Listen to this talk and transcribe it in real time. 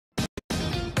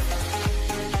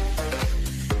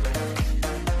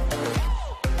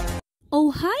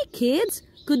Oh, hi kids!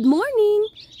 Good morning!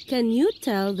 Can you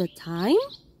tell the time?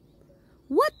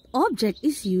 What object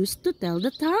is used to tell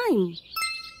the time?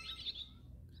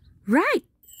 Right!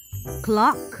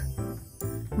 Clock.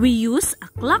 We use a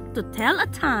clock to tell a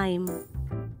time.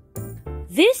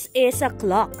 This is a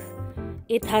clock.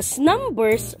 It has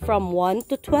numbers from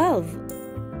 1 to 12.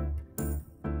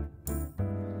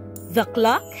 The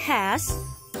clock has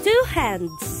 2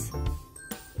 hands.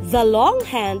 The long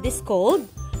hand is called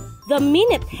the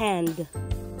minute hand.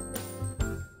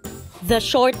 The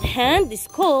short hand is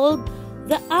called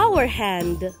the hour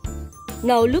hand.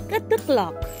 Now look at the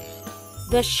clock.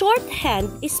 The short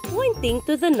hand is pointing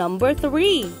to the number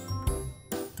 3.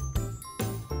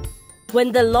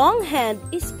 When the long hand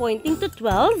is pointing to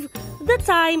 12, the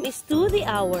time is to the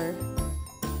hour.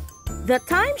 The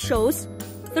time shows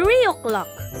 3 o'clock,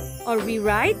 or we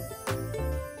write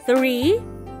 3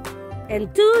 and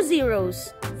 2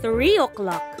 zeros, 3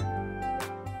 o'clock.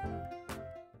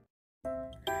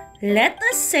 Let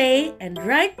us say and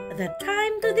write the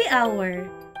time to the hour.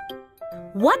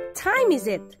 What time is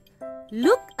it?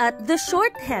 Look at the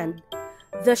short hand.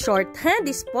 The short hand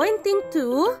is pointing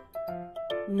to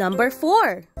number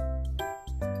 4.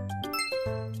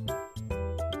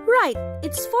 Right,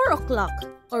 it's 4 o'clock,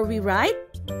 or we write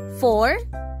 4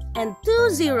 and 2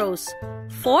 zeros,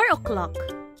 4 o'clock.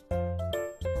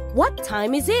 What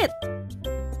time is it?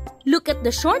 Look at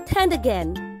the short hand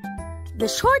again. The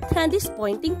short hand is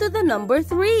pointing to the number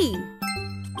 3.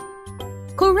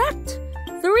 Correct!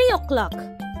 3 o'clock,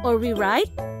 or we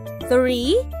write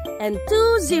 3 and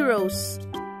 2 zeros.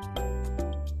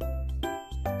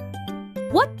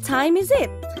 What time is it?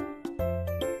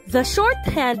 The short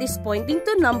hand is pointing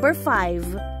to number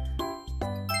 5.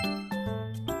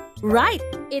 Right,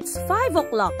 it's 5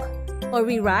 o'clock, or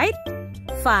we write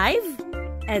 5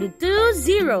 and 2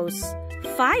 zeros,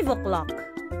 5 o'clock.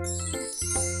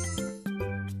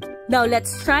 Now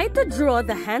let's try to draw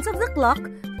the hands of the clock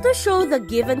to show the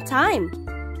given time,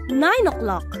 9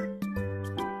 o'clock.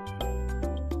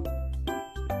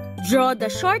 Draw the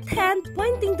short hand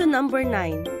pointing to number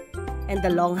 9 and the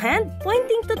long hand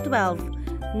pointing to 12,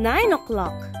 9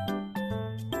 o'clock.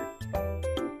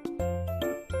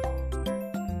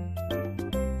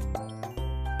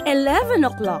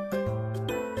 $11.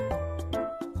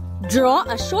 Draw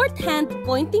a short hand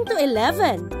pointing to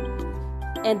 11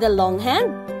 and the long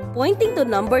hand pointing to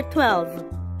number 12,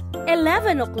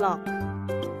 11 o'clock.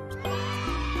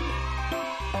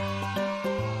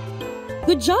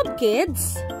 Good job,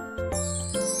 kids!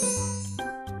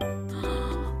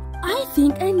 I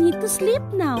think I need to sleep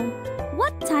now.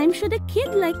 What time should a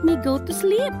kid like me go to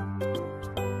sleep?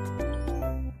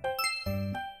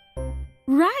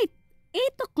 Right, 8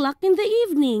 o'clock in the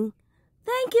evening.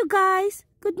 Thank you, guys.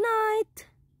 Good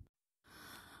night.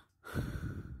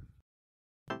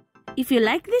 If you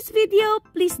like this video,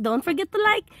 please don't forget to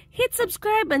like, hit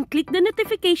subscribe, and click the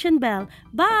notification bell.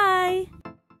 Bye!